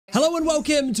Hello and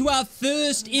welcome to our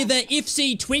first ever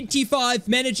FC25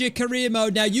 manager career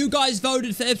mode. Now, you guys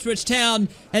voted for Ipswich Town,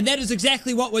 and that is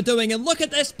exactly what we're doing. And look at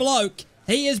this bloke.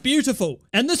 He is beautiful.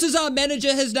 And this is our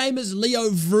manager. His name is Leo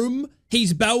Vroom.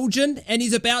 He's Belgian, and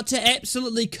he's about to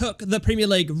absolutely cook the Premier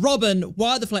League. Robin,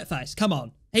 why the flat face? Come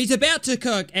on. He's about to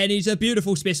cook, and he's a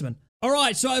beautiful specimen.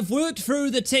 Alright, so I've worked through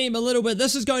the team a little bit.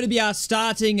 This is going to be our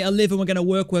starting 11 we're going to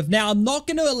work with. Now, I'm not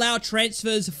going to allow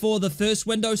transfers for the first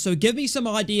window, so give me some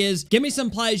ideas. Give me some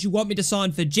players you want me to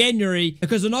sign for January,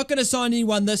 because we're not going to sign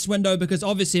anyone this window, because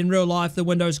obviously in real life the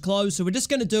window's closed, so we're just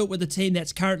going to do it with the team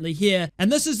that's currently here.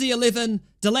 And this is the 11.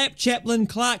 Delap, Chaplin,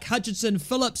 Clark, Hutchinson,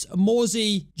 Phillips,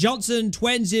 Morsey, Johnson,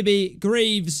 Twanzebe,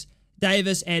 Greaves,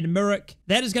 Davis, and Murick.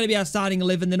 That is going to be our starting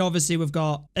 11. Then obviously we've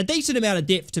got a decent amount of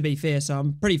depth, to be fair, so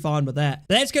I'm pretty fine with that.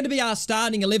 That's going to be our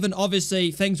starting 11.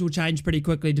 Obviously, things will change pretty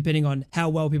quickly depending on how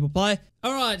well people play.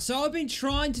 Alright, so I've been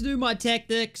trying to do my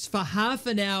tactics for half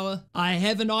an hour. I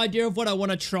have an idea of what I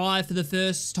want to try for the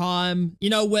first time.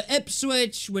 You know, we're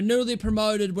Ipswich, we're newly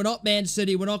promoted, we're not Man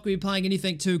City, we're not going to be playing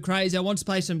anything too crazy. I want to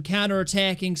play some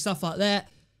counter-attacking, stuff like that.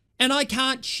 And I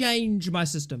can't change my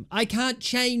system. I can't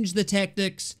change the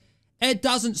tactics. It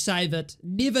doesn't save it,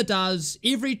 never does.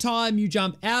 Every time you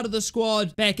jump out of the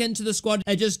squad, back into the squad,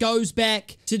 it just goes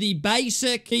back to the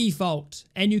basic default,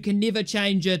 and you can never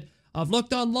change it. I've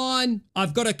looked online,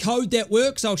 I've got a code that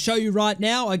works, I'll show you right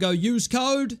now. I go use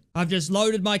code, I've just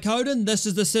loaded my code in, this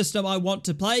is the system I want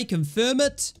to play, confirm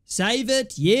it, save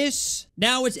it, yes.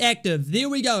 Now it's active, there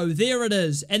we go, there it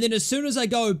is. And then as soon as I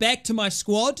go back to my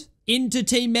squad, into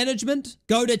team management,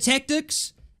 go to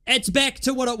tactics, it's back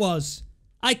to what it was.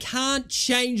 I can't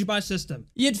change my system.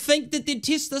 You'd think that they'd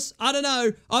test this. I don't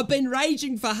know. I've been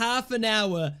raging for half an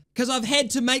hour because I've had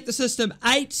to make the system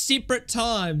 8 separate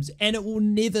times and it will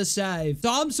never save. So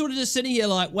I'm sort of just sitting here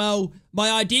like, well, my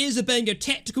ideas of being a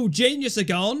tactical genius are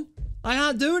gone. I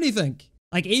can't do anything.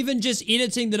 Like even just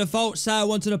editing the default, say I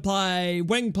wanted to play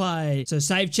wing play. So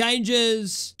save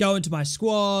changes, go into my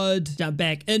squad, jump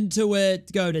back into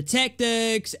it, go to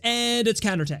tactics, and it's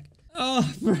counterattack.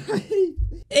 Oh, right.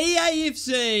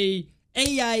 EAFC,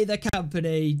 EA the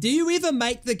company, do you ever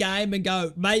make the game and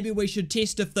go, maybe we should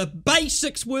test if the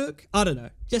basics work? I don't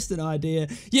know, just an idea.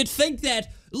 You'd think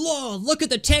that, Lord, look at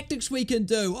the tactics we can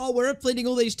do. Oh, we're implementing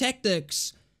all these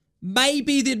tactics.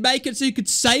 Maybe they'd make it so you could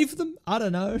save them? I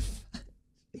don't know.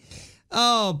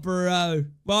 Oh, bro.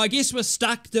 Well, I guess we're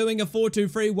stuck doing a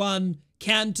 4-2-3-1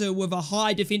 counter with a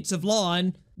high defensive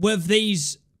line with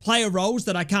these player roles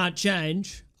that I can't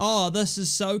change. Oh, this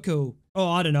is so cool. Oh,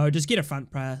 I don't know. Just get a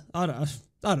front player. I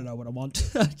don't know what I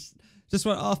want. Just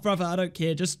want, oh, brother, I don't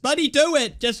care. Just bloody do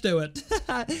it. Just do it.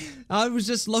 I was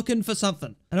just looking for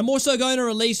something. And I'm also going to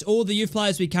release all the youth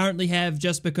players we currently have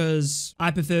just because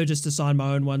I prefer just to sign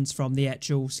my own ones from the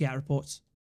actual scout reports.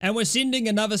 And we're sending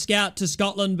another scout to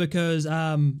Scotland because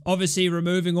obviously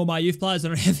removing all my youth players, I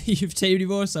don't have a youth team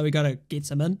anymore, so we got to get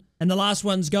some in. And the last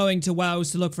one's going to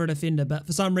Wales to look for a defender, but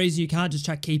for some reason you can't just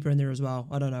chuck keeper in there as well.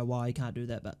 I don't know why you can't do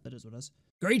that, but it is what it is.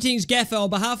 Greetings, Gaffer.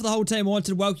 On behalf of the whole team, I wanted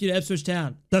to welcome you to Ipswich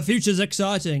Town. The future's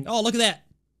exciting. Oh, look at that.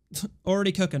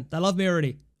 Already cooking. They love me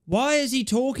already. Why is he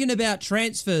talking about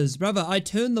transfers? Brother, I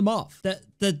turned them off.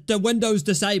 The window's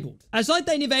disabled. It's like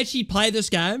they never actually play this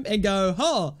game and go,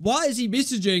 oh, why is he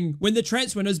messaging when the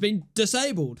transfer window's been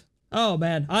disabled? Oh,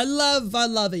 man. I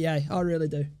love EA. I really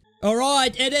do.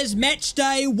 Alright, it is match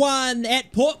day 1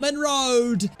 at Portman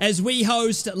Road as we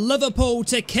host Liverpool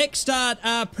to kickstart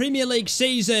our Premier League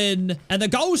season. And the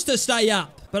goal's to stay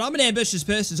up. But I'm an ambitious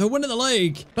person, so I win in the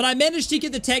league. But I managed to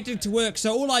get the tactic to work,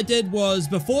 so all I did was,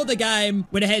 before the game,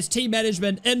 when it has team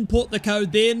management, import the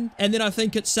code then, and then I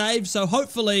think it's saved. So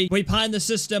hopefully, we play in the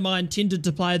system I intended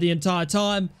to play the entire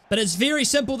time. But it's very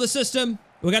simple, the system.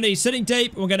 We're going to be sitting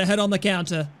deep, we're going to hit on the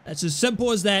counter. It's as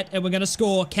simple as that, and we're going to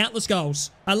score countless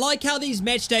goals. I like how these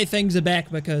match day things are back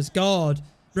because, God,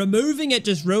 removing it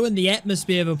just ruined the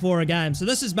atmosphere before a game. So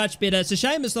this is much better. It's a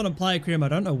shame it's not in player cream. I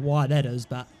don't know why that is,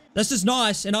 but this is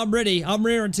nice, and I'm ready. I'm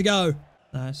rearing to go.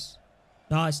 Nice.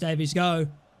 Nice, Davies, go.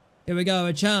 Here we go,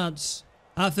 a chance.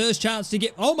 Our first chance to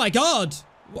get... Oh, my God.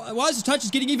 Why is the touch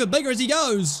just getting even bigger as he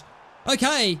goes?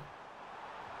 Okay.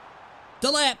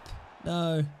 Delap.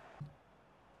 No.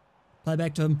 Play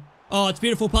back to him. Oh, it's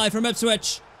beautiful play from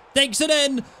Ipswich. Thinks it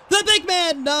in. The big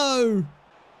man. No.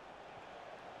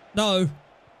 No.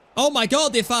 Oh my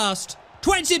God, they're fast.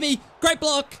 Twanzebe, great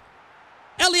block.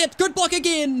 Elliott, good block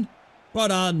again. Well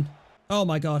done. Oh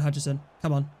my God, Hutchinson.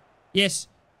 Come on. Yes.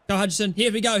 Go Hutchinson.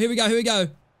 Here we go. Here we go. Here we go.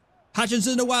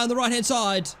 Hutchinson away on the right-hand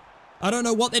side. I don't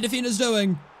know what their defender's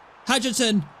doing.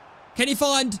 Hutchinson. Can he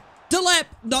find Delap?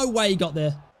 No way he got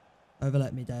there.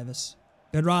 Overlap me, Davis.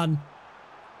 Good run.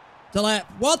 Delap.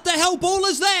 What the hell ball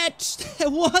is that?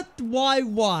 What? Why?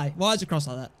 Why is it crossed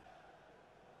like that?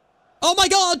 Oh my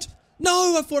God.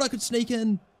 No, I thought I could sneak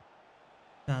in.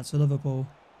 Nah, it's for Liverpool.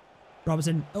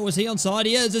 Robertson. Oh, is he onside?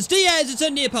 He is. It's Diaz. It's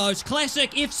in near post. Classic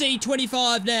FC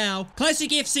 25 now. Classic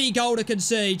FC goal to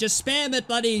concede. Just spam it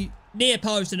bloody near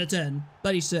post and it's in.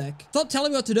 Bloody sick. Stop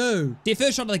telling me what to do. Their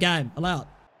first shot of the game. Allow it.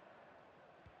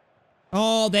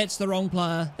 Oh, that's the wrong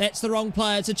player. That's the wrong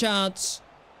player. It's a chance.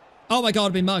 Oh my God,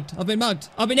 I've been mugged. I've been mugged.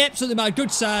 I've been absolutely mugged.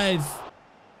 Good save.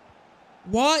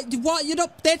 Why? You're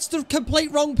not... That's the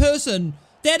complete wrong person.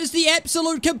 That is the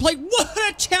absolute complete... What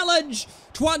a challenge!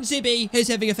 Twanzebe is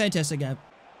having a fantastic game.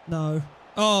 No.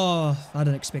 Oh, I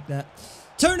didn't expect that.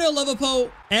 2-0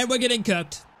 Liverpool, and we're getting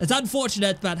cooked. It's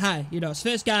unfortunate, but hey, you know, it's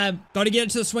first game. Got to get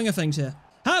into the swing of things here.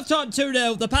 Half-time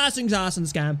 2-0. The passing's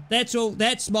Arsenal's game. That's all.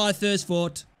 That's my first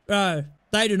thought. Bro,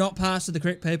 they do not pass to the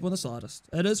correct people in the slightest.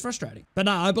 It is frustrating. But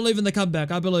no, I believe in the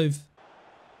comeback. I believe.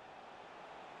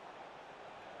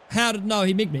 How did... No,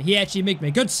 he migged me. He actually migged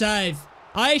me. Good save.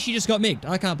 I actually just got migged.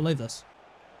 I can't believe this.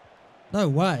 No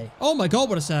way. Oh my God,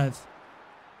 what a save.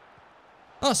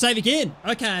 Oh, save again.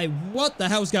 Okay, what the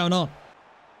hell's going on?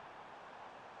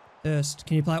 First,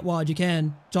 can you play it wide? You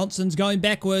can. Johnson's going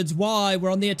backwards. Why?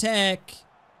 We're on the attack.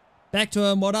 Back to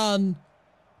him. Well done.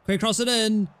 Quick cross it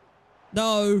in.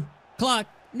 No. Clark.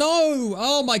 No.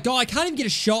 Oh my God, I can't even get a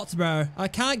shot, bro. I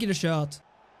can't get a shot.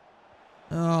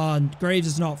 Oh, and Greaves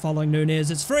is not following Nunez.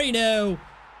 It's 3-0.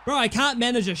 Bro, I can't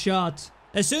manage a shot.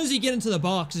 As soon as you get into the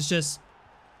box, it's just...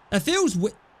 It feels...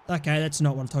 Okay, that's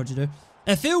not what I told you to do.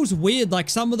 It feels weird, like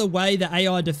some of the way the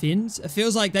AI defends. It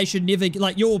feels like they should never...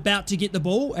 Like, you're about to get the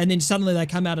ball, and then suddenly they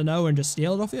come out of nowhere and just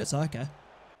steal it off you. It's okay.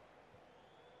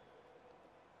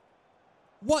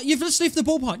 What? You've just left the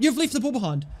ball behind. You've left the ball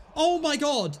behind. Oh my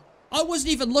God. I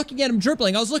wasn't even looking at him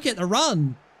dribbling. I was looking at the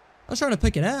run. I was trying to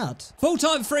pick it out. Full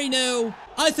time 3-0.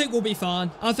 I think we'll be fine.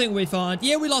 I think we'll be fine.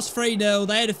 Yeah, we lost 3-0.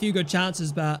 They had a few good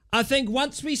chances, but I think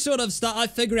once we sort of start, I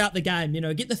figure out the game, you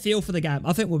know, get the feel for the game.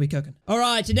 I think we'll be cooking. All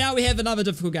right, and now we have another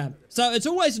difficult game. So it's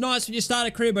always nice when you start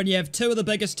a career and you have two of the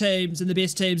biggest teams and the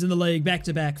best teams in the league back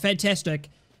to back. Fantastic.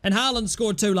 And Haaland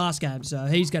scored 2 last game, so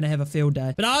he's going to have a field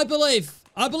day. But I believe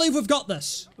we've got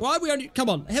this. Why are we only... Come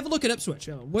on, have a look at Ipswich.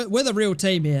 We're the real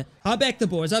team here. I back the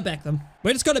boys. I back them.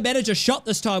 We're just going to manage a shot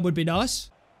this time would be nice.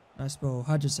 Nice ball.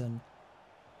 Hutchinson.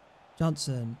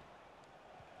 Johnson.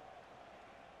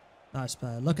 Nice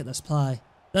play. Look at this play.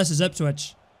 This is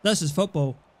Ipswich. This is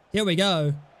football. Here we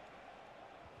go.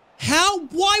 How?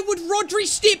 Why would Rodri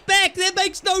step back? That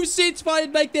makes no sense why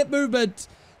he'd make that movement.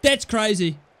 That's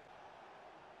crazy.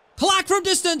 Clark from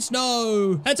distance.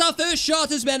 No. It's our first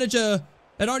shot as manager.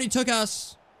 It only took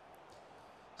us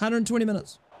 120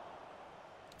 minutes.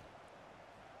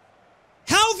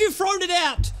 How have you thrown it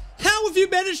out? How have you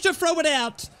managed to throw it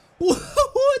out?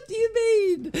 What do you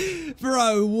mean?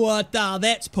 Bro, what?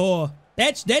 That's poor.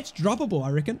 That's droppable, I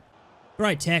reckon.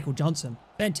 Great tackle, Johnson.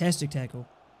 Fantastic tackle.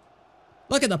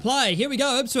 Look at the play. Here we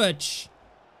go, Ipswich.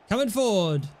 Coming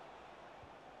forward.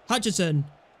 Hutchinson.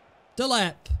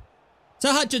 Delap.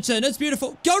 To Hutchinson. It's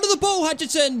beautiful. Go to the ball,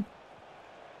 Hutchinson.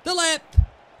 Delap.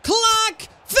 Clark.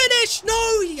 Finish.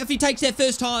 No. If he takes that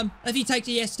first time. If he takes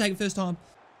it, he has to take it first time.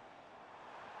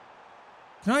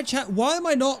 Can I chat? Why am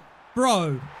I not?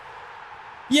 Bro.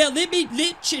 Yeah,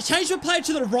 change my player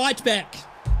to the right back.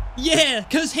 Yeah,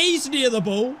 because he's near the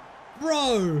ball.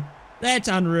 Bro. That's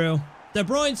unreal. De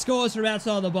Bruyne scores from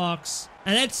outside the box.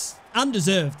 And that's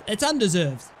undeserved. It's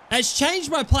undeserved. It's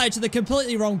changed my player to the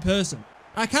completely wrong person.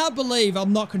 I can't believe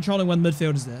I'm not controlling one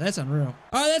midfielders there. That's unreal.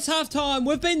 All right, that's half-time.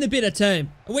 We've been the better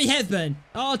team. We have been.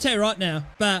 I'll tell you right now.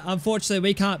 But unfortunately,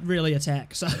 we can't really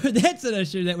attack. So that's an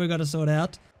issue that we've got to sort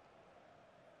out.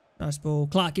 Nice ball.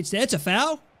 Clark gets there. It's a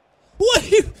foul. What are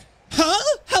you...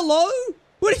 Huh? Hello?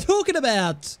 What are you talking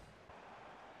about?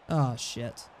 Oh,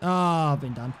 shit. Oh, I've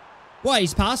been done. Why,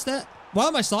 he's past that? Why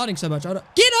am I sliding so much?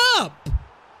 Get up!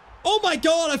 Oh my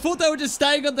God, I thought they were just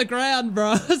staying on the ground,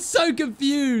 bro. I'm so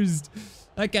confused.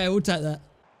 Okay, we'll take that.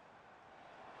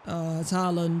 Oh, it's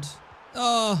Haaland.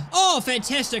 Oh,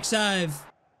 fantastic save.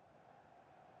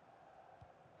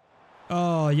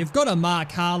 Oh, you've got to mark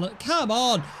Haaland. Come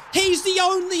on. He's the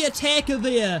only attacker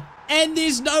there. And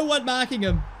there's no one marking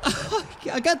him.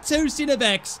 I got 2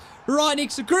 centre-backs right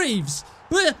next to Greaves.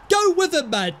 Go with him,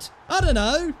 mate. I don't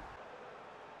know.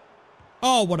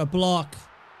 Oh, what a block.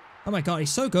 Oh my God, he's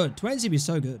so good. Twanzebe is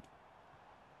so good.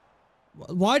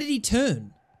 Why did he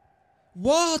turn?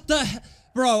 What the...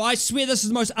 Bro, I swear this is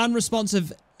the most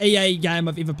unresponsive EA game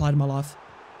I've ever played in my life.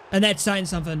 And that's saying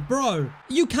something. Bro,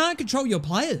 you can't control your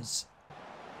players.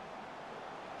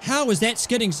 How is that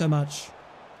skidding so much?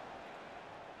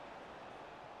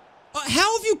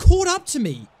 How have you caught up to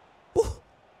me? Ooh.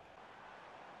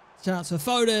 Chance for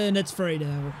Foden. It's free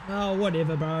now. Oh,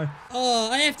 whatever, bro.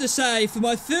 Oh, I have to say, for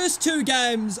my first 2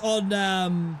 games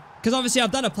on, because obviously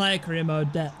I've done a player career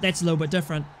mode. That's a little bit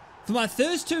different. For my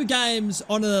first 2 games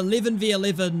on an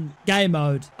 11v11 game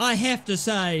mode, I have to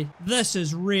say, this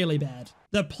is really bad.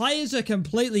 The players are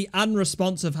completely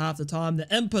unresponsive half the time.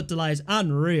 The input delay is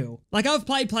unreal. Like, I've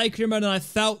played player career mode and I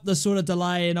felt the sort of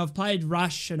delay, and I've played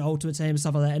Rush and Ultimate Team and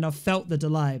stuff like that, and I've felt the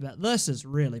delay, but this is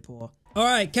really poor.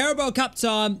 Alright, Carabao Cup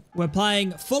time. We're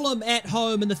playing Fulham at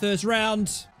home in the first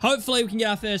round. Hopefully we can get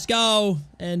our first goal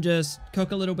and just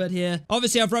cook a little bit here.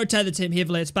 Obviously, I've rotated the team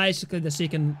heavily. It's basically the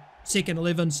second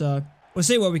 11, so we'll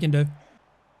see what we can do.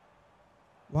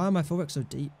 Why are my fullbacks so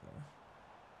deep, bro?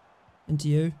 Into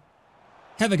you.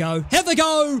 Have a go. Have a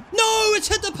go! No, it's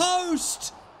hit the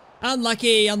post!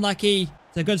 Unlucky, unlucky.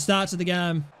 It's a good start to the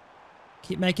game.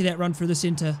 Keep making that run through the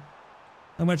centre.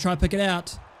 I'm going to try and pick it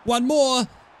out. One more.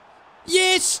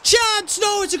 Yes! Chance!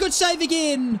 No, it's a good save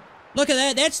again. Look at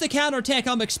that. That's the counter-attack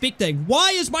I'm expecting.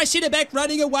 Why is my centre-back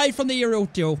running away from the aerial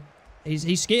duel?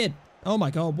 He's scared. Oh my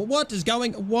god. What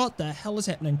the hell is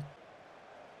happening?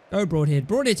 Go Broadhead.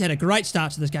 Broadhead's had a great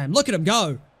start to this game. Look at him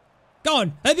go. Go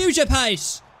on. Abuse your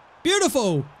pace.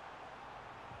 Beautiful.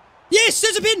 Yes,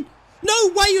 there's a pin. No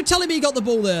way you're telling me he got the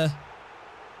ball there.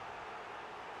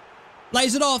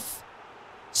 Lays it off.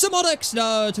 Samotics.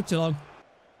 No, it took too long.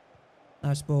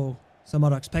 Nice ball.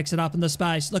 Samotics picks it up in the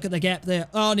space. Look at the gap there.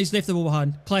 Oh, and he's left the ball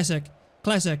behind. Classic.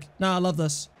 Classic. No, I love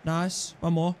this. Nice.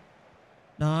 One more.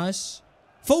 Nice.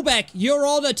 Fullback, you're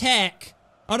on attack.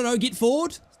 I don't know, get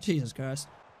forward. Jesus Christ.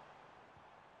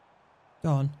 Go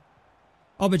on.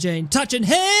 Aubergine, touch and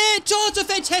hit! Oh, it's a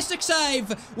fantastic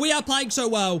save! We are playing so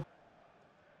well.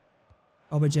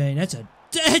 Aubergine, that's an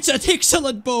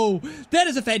excellent ball. That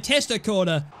is a fantastic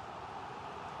corner.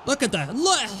 Look at that.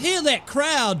 Look, hear that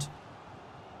crowd.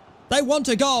 They want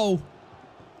a goal.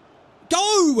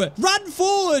 Go! Run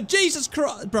forward! Jesus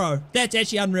Christ. Bro, that's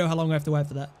actually unreal how long I have to wait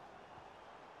for that.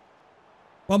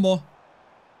 One more.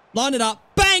 Line it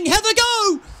up. Bang! Have a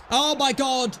go! Oh my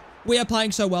god. We are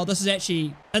playing so well. This is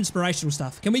actually inspirational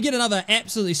stuff. Can we get another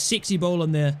absolutely sexy ball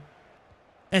in there?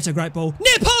 That's a great ball.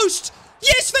 Near post!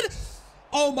 Yes!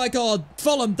 Oh my god.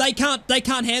 Fulham, they can't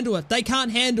handle it. They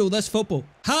can't handle this football.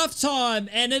 Half time,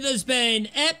 and it has been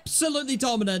absolutely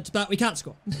dominant, but we can't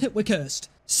score. We're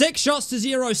cursed. 6 shots to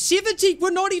 0. 70.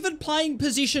 We're not even playing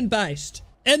position based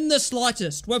in the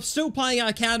slightest. We're still playing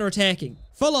our counter-attacking.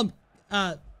 Fulham,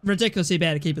 ridiculously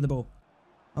bad at keeping the ball.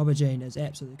 Aubergine is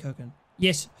absolutely cooking.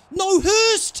 Yes. No,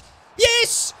 Hurst!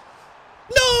 Yes!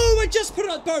 No, I just put it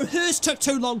up. Bro, Hurst took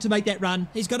too long to make that run.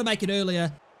 He's got to make it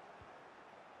earlier.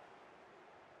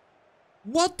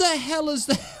 What the hell is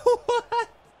that?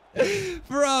 What?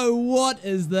 Bro, what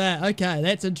is that? Okay,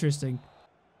 that's interesting.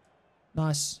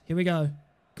 Nice. Here we go.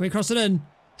 Can we cross it in?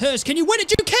 Hurst, can you win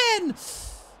it? You can!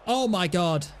 Oh my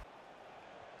god.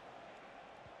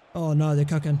 Oh no, they're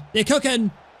cooking. They're cooking!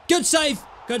 Good save!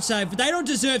 Good save. But they don't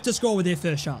deserve to score with their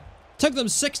first shot. Took them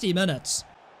 60 minutes.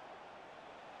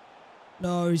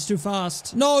 No, he's too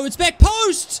fast. No, it's back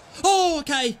post! Oh,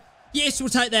 okay. Yes, we'll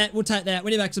take that. We'll take that.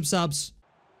 We need to make some subs.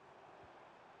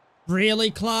 Really,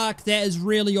 Clark? That is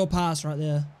really your pass right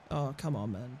there. Oh, come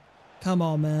on, man. Come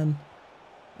on, man.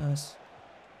 Nice.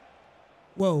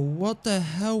 Whoa, what the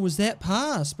hell was that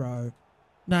pass, bro?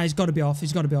 No, he's got to be off.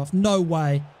 He's got to be off. No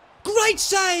way. Great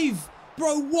save!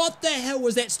 Bro, what the hell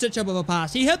was that stitch up of a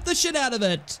pass? He hit the shit out of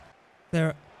it.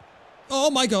 There. Oh,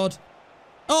 my God.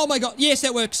 Oh, my God. Yes,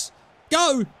 that works.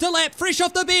 Go. Delap, fresh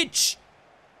off the bench.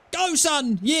 Go,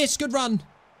 son. Yes, good run.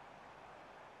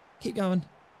 Keep going.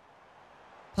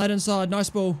 Play it inside. Nice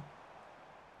ball.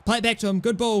 Play it back to him.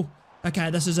 Good ball. Okay,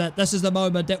 this is it. This is the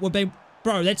moment that would be...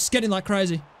 Bro, that's skidding like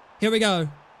crazy. Here we go.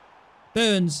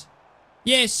 Burns.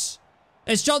 Yes.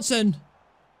 It's Johnson.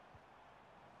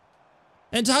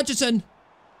 Into Hutchinson.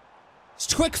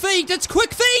 It's quick feet. It's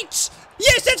quick feet.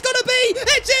 Yes, it's going to be.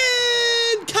 It's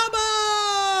in. Come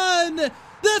on.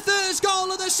 The first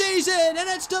goal of the season. And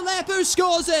it's Delap who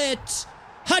scores it.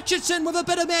 Hutchinson with a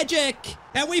bit of magic.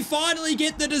 And we finally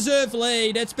get the deserved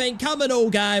lead. It's been coming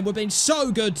all game. We've been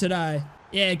so good today.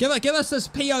 Yeah, give us this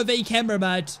POV camera,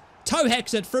 mate. Toe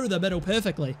hacks it through the middle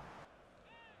perfectly.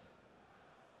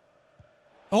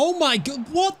 Oh my god.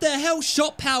 What the hell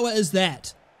shot power is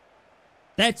that?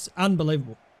 That's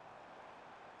unbelievable.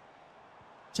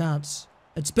 Chance.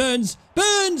 It's Burns.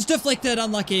 Burns deflected.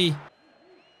 Unlucky.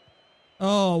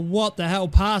 Oh, what the hell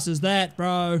pass is that,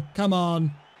 bro? Come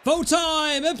on. Full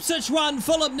time. Ipswich 1,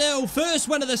 Fulham 0. First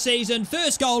win of the season.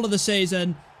 First goal of the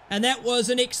season. And that was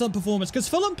an excellent performance because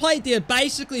Fulham played their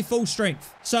basically full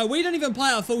strength. So we didn't even play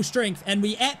our full strength and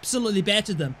we absolutely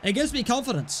battered them. It gives me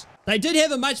confidence. They did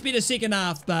have a much better second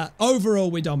half, but overall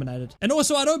we dominated. And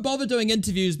also I don't bother doing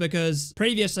interviews because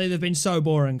previously they've been so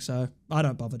boring, so I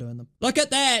don't bother doing them. Look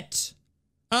at that.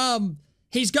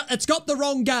 It's got the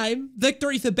wrong game.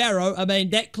 Victory for Barrow. I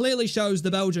mean, that clearly shows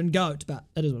the Belgian GOAT, but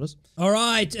it is what it is. All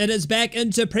right, it is back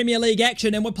into Premier League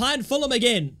action, and we're playing Fulham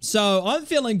again. So I'm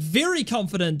feeling very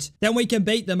confident that we can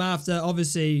beat them after,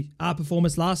 obviously, our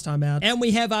performance last time out. And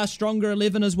we have our stronger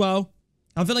 11 as well.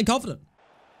 I'm feeling confident.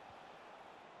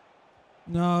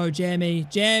 No, jammy.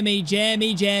 It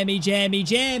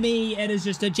is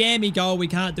just a jammy goal we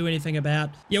can't do anything about.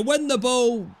 You win the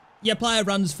ball, your player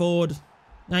runs forward.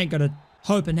 I ain't got a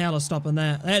hope in hell of stopping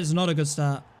that. That is not a good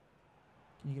start.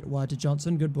 Can you get it wide to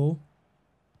Johnson? Good ball.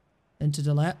 Into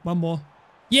Delap. One more.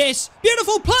 Yes!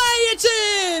 Beautiful play! It's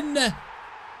in!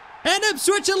 And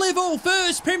Ipswich are level.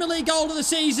 First Premier League goal of the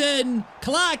season.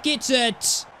 Clark gets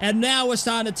it. And now we're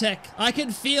starting to tick. I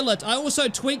can feel it. I also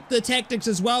tweaked the tactics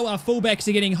as well. Our fullbacks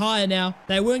are getting higher now.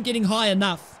 They weren't getting high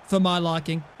enough for my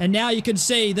liking. And now you can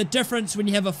see the difference when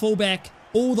you have a fullback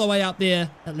all the way up there.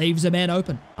 It leaves a man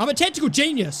open. I'm a tactical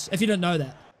genius, if you didn't know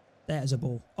that. That is a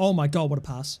ball. Oh my god, what a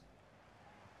pass.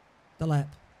 The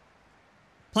lap.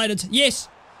 Played it. Yes!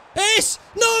 Yes!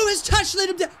 No, his touch let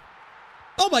him down.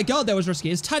 Oh my god, that was risky.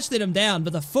 His touch let him down,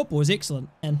 but the football was excellent.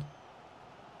 And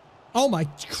oh my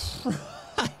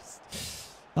Christ.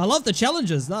 I love the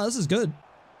challenges. No, this is good.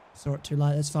 Saw it too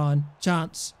late. That's fine.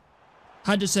 Chance.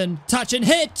 Henderson. Touch and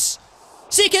hit.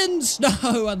 Seconds.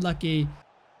 No, unlucky.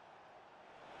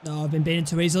 No, I've been beaten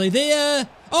too easily there.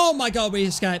 Oh my god, we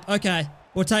escape. Okay.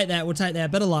 We'll take that. We'll take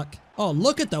that. Bit of luck. Oh,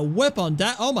 look at the whip on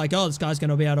that. Oh my god, this guy's going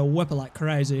to be able to whip it like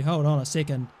crazy. Hold on a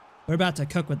second. We're about to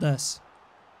cook with this.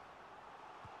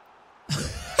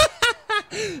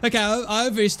 Okay, I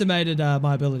overestimated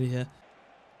my ability here.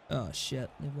 Oh shit,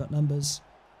 they've got numbers.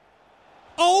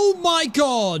 Oh my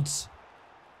god!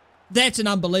 That's an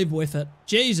unbelievable effort.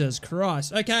 Jesus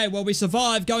Christ. Okay, well, we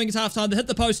survived going into halftime to hit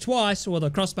the post twice, or the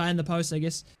crossbar and the post, I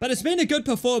guess. But it's been a good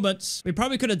performance. We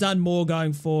probably could have done more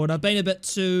going forward. I've been a bit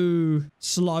too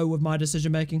slow with my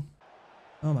decision making.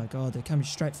 Oh my god, they're coming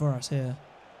straight for us here.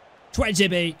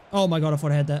 20B. Oh my god, I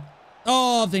thought I had that.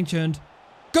 Oh, I've been turned.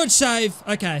 Good save.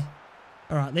 Okay.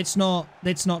 All right, let's not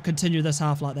continue this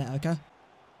half like that, okay?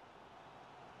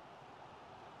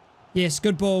 Yes,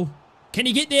 good ball. Can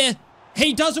he get there?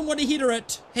 He doesn't want to header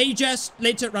it. He just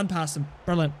lets it run past him.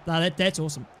 Brilliant. No, that's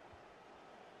awesome.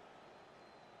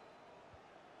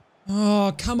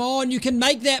 Oh, come on. You can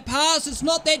make that pass. It's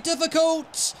not that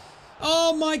difficult.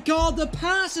 Oh, my God. The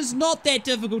pass is not that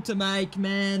difficult to make,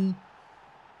 man.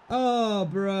 Oh,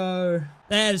 bro.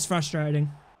 That is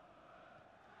frustrating.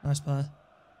 Nice play.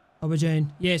 Aubergine.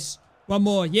 Yes. One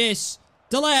more. Yes.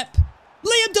 Delap.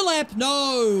 Liam Delap.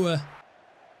 No.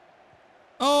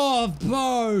 Oh,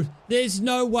 bro. There's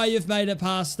no way you've made it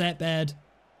past that bad.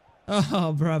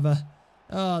 Oh, brother.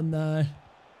 Oh, no.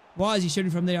 Why is he shooting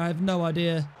from there? I have no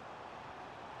idea.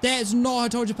 That's not how I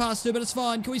told you pass to, but it's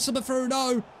fine. Can we slip it through?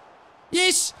 No.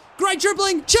 Yes. Great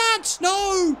dribbling. Chance.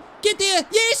 No. Get there.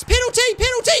 Yes. Penalty.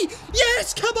 Penalty.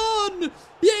 Yes. Come on.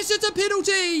 Yes, it's a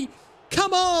penalty.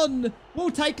 Come on. We'll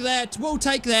take that. We'll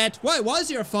take that. Wait, why is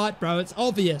there a fight, bro? It's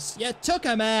obvious. You took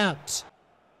him out.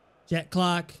 Jack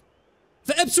Clark.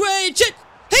 For Ipswich!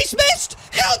 He's missed!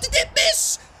 How did that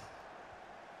miss?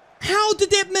 How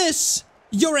did that miss?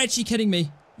 You're actually kidding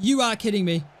me. You are kidding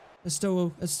me. We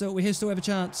still have a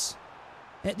chance.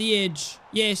 At the edge.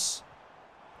 Yes.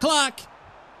 Clark.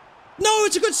 No,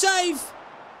 it's a good save.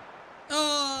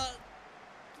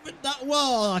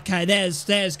 Well, okay,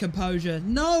 there's composure.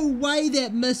 No way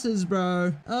that misses,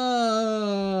 bro.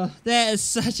 Oh, that is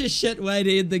such a shit way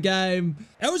to end the game.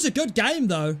 It was a good game,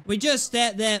 though. We just,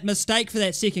 that mistake for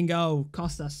that second goal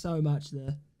cost us so much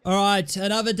there. All right,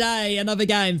 another day, another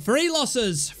game. 3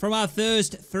 losses from our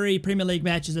first 3 Premier League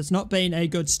matches. It's not been a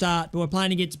good start, but we're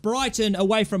playing against Brighton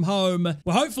away from home.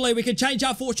 Well, hopefully we can change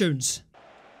our fortunes.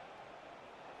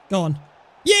 Go on.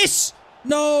 Yes!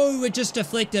 No, it just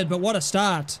deflected, but what a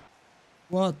start.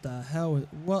 What the hell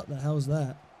is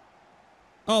that?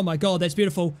 Oh my god, that's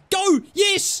beautiful. Go!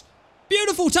 Yes!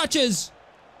 Beautiful touches!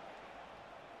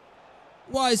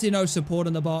 Why is there no support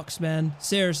in the box, man?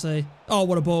 Seriously. Oh,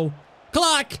 what a ball.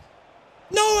 Clark!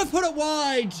 No, I put it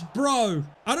wide! Bro.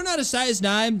 I don't know how to say his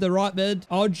name, the right mid.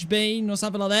 Ojbean or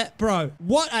something like that. Bro,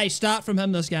 what a start from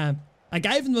him this game. I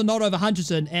gave him the nod over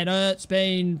Hutchinson, and it's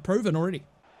been proven already.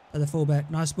 At the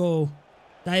fullback. Nice ball.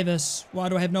 Davis. Why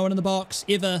do I have no one in the box?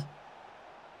 Ever.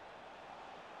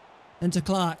 Into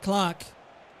Clark. Clark.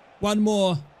 One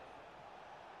more.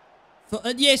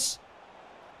 Yes.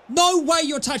 No way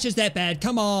your touch is that bad.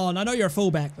 Come on. I know you're a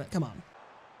fullback, but come on.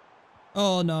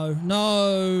 Oh, no.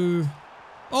 No.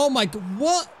 Oh, my God.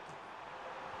 What?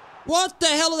 What the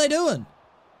hell are they doing?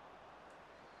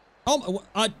 Oh,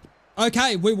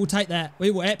 okay, we will take that.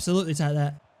 We will absolutely take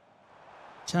that.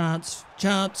 Chance.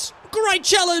 Chance. Great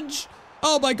challenge.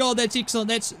 Oh, my God. That's excellent.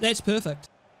 That's perfect.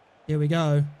 Here we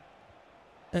go.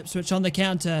 Ipswich on the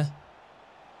counter.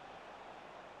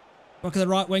 What can the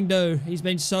right wing do? He's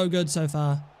been so good so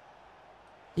far.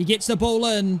 He gets the ball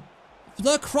in.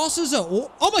 The crosses are...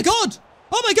 Oh my God!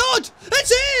 Oh my God!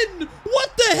 It's in!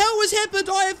 What the hell has happened?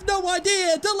 I have no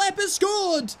idea. Delap has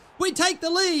scored. We take the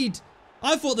lead.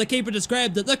 I thought the keeper just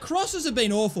grabbed it. The crosses have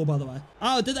been awful, by the way.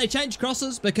 Oh, did they change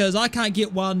crosses? Because I can't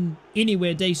get one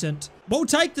anywhere decent. We'll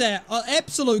take that.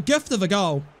 Absolute gift of a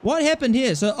goal. What happened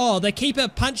here? So, the keeper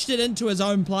punched it into his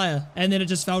own player, and then it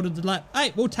just fell to the lap.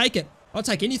 Hey, we'll take it. I'll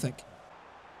take anything.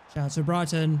 Chance for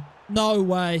Brighton. No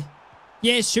way.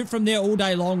 Yes, shoot from there all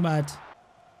day long, mate.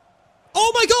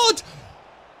 Oh my God!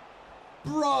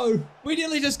 Bro, we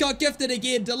nearly just got gifted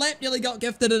again. Delap nearly got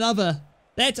gifted another.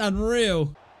 That's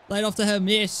unreal. Laid off to him,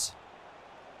 yes.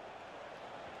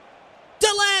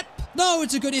 Delap! No,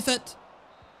 it's a good effort.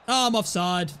 Oh, I'm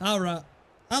offside. All right.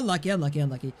 Unlucky, unlucky,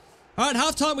 unlucky. All right,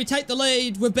 halftime, we take the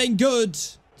lead. We've been good.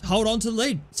 Hold on to the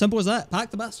lead. Simple as that. Park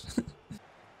the bus.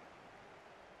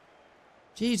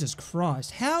 Jesus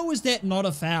Christ. How is that not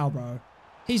a foul, bro?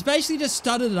 He's basically just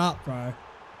studded it up, bro.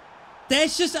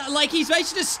 That's just, like, he's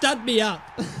basically just studded me up.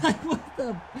 What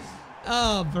the...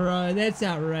 Oh, bro, that's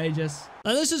outrageous.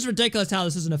 Now, this is ridiculous how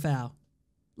this isn't a foul.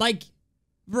 Like,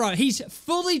 bro, he's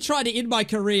fully tried to end my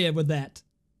career with that.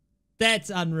 That's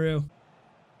unreal.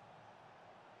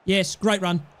 Yes, great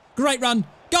run. Great run.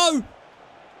 Go!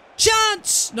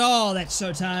 Chance! No, that's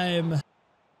so tame.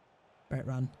 Great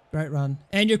run. Great run.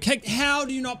 And you're kicked. How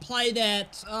do you not play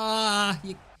that?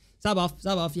 Sub off.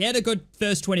 Sub off. You had a good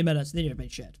first 20 minutes. Then you're a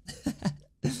bit shit.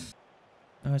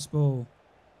 Nice ball.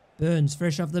 Burns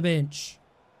fresh off the bench.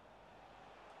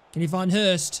 Can you find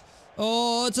Hurst?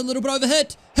 Oh, it's a little bit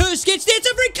overhit. Hurst gets there. It's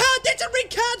a red card. That's a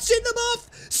red card. Send them off.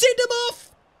 Send them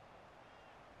off.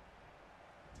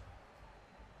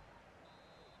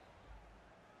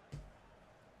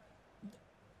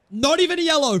 Not even a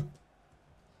yellow.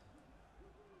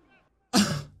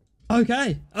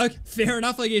 Okay. Okay. Fair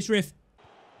enough, I guess, ref.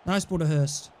 Nice ball to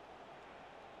Hurst.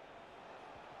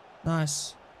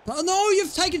 Nice. Oh, no,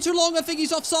 you've taken too long. I think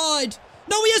he's offside.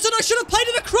 No, he isn't. I should have played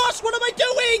it across. What am I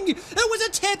doing? It was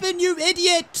a tap-in, you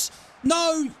idiot.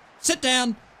 No. Sit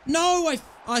down. No,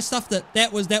 I stuffed it.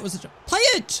 That was a... Play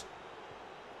it.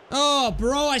 Oh,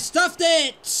 bro, I stuffed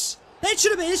it. That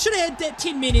should have been... It should have had that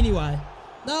 10 men anyway.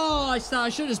 No, I should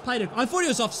have just played it. I thought he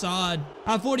was offside.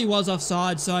 I thought he was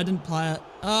offside, so I didn't play it.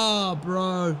 Oh,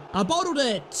 bro. I bottled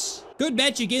it. Good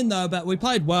match again, though, but we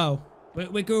played well.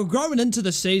 We're growing into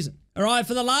the season. All right,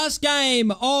 for the last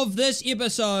game of this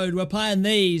episode, we're playing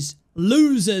these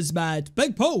losers, mate.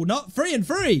 Big pool, not 3 and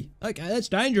 3. Okay, that's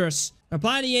dangerous. We're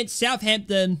playing against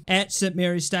Southampton at St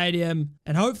Mary's Stadium,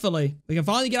 and hopefully we can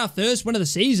finally get our first win of the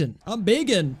season. I'm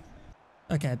begging.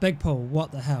 Okay, big pool.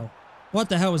 What the hell? What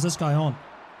the hell was this guy on?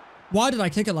 Why did I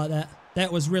kick it like that?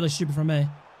 That was really stupid from me.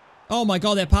 Oh my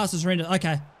God, that pass is horrendous.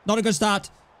 Okay, not a good start.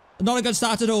 Not a good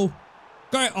start at all.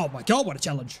 Go. Oh my God, what a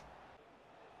challenge.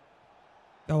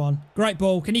 Go on. Great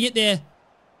ball. Can he get there?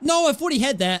 No, I thought he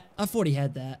had that. I thought he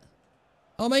had that.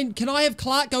 I mean, can I have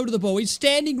Clark go to the ball? He's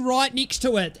standing right next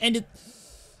to it. And it...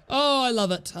 Oh, I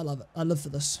love it. I love it. I live for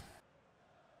this.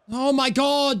 Oh my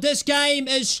God, this game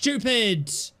is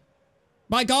stupid.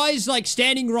 My guy's like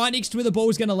standing right next to where the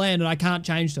ball's going to land and I can't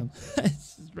change them.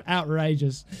 It's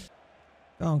outrageous.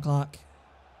 Go on, Clark.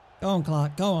 Go on,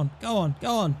 Clark. Go on. Go on.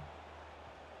 Go on.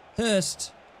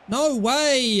 Hurst. No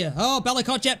way. Oh,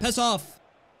 Balakotchat, piss off.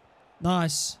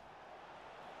 Nice.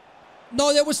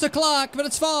 No, that was to Clark, but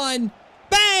it's fine.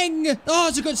 Bang! Oh,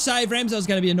 it's a good save. Ramsdale's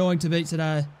going to be annoying to beat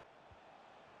today.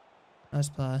 Nice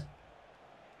play.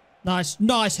 Nice.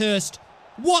 Nice, Hurst.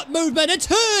 What movement? It's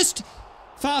Hurst!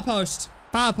 Far post.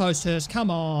 Far post, Hurst.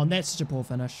 Come on. That's such a poor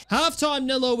finish. Halftime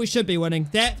 0-0. We should be winning.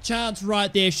 That chance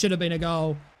right there should have been a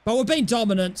goal. But we've been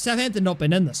dominant. Southampton not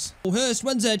been in this. Hurst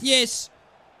wins it. Yes.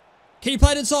 Can you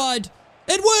play it inside?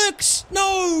 It works!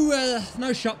 No!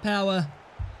 No shot power.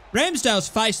 Ramsdale's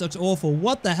face looks awful.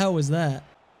 What the hell was that?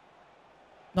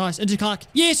 Nice. Into Clark.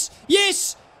 Yes!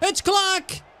 Yes! It's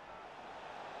Clark!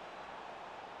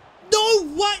 No,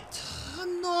 what?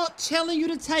 I'm not telling you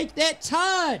to take that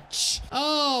touch.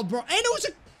 Oh, bro. And it was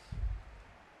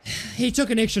a... He took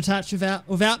an extra touch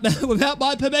without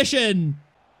my permission.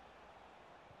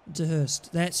 To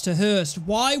Hurst. That's to Hurst.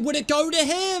 Why would it go to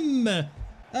him?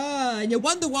 And you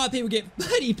wonder why people get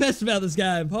bloody pissed about this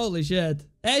game. Holy shit.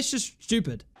 That's just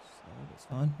stupid. That's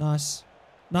fine. Nice.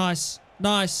 Nice.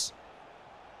 Nice.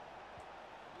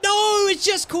 No, it's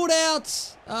just caught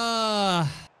out.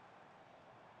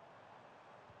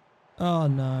 Oh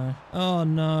no. Oh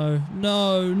no.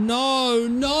 No, no,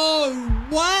 no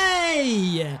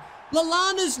way.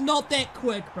 Lallana's not that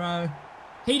quick, bro.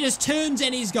 He just turns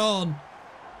and he's gone.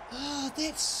 Oh,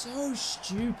 that's so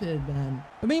stupid, man.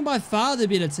 I mean, by far the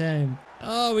better team.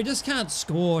 Oh, we just can't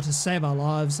score to save our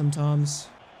lives sometimes.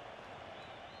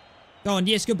 Go on,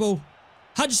 yes, good ball.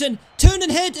 Hutchinson, turn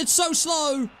and hit. It's so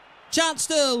slow. Chance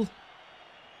still.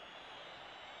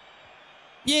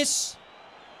 Yes.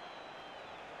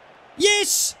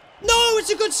 Yes. No, it's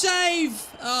a good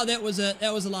save. Oh, that was it.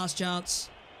 That was the last chance.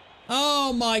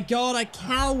 Oh my God,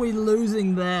 how are we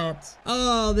losing that?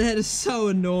 Oh, that is so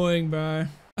annoying, bro.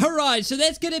 Alright, so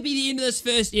that's going to be the end of this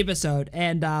first episode,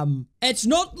 and it's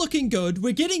not looking good.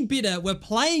 We're getting better, we're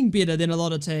playing better than a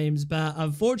lot of teams, but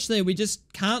unfortunately we just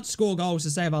can't score goals to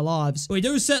save our lives. We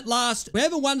do sit last, we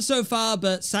haven't won so far,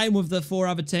 but same with the 4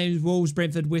 other teams, Wolves,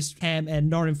 Brentford, West Ham, and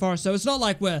Nottingham Forest, so it's not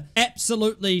like we're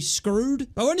absolutely screwed.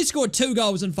 But we only scored 2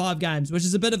 goals in 5 games, which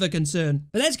is a bit of a concern.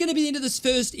 But that's going to be the end of this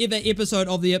first ever episode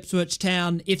of the Ipswich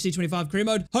Town FC 25 career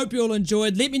mode. Hope you all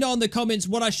enjoyed. Let me know in the comments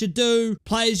what I should do,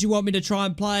 players you want me to try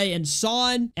and play and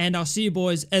sign, and I'll see you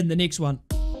boys in the next one.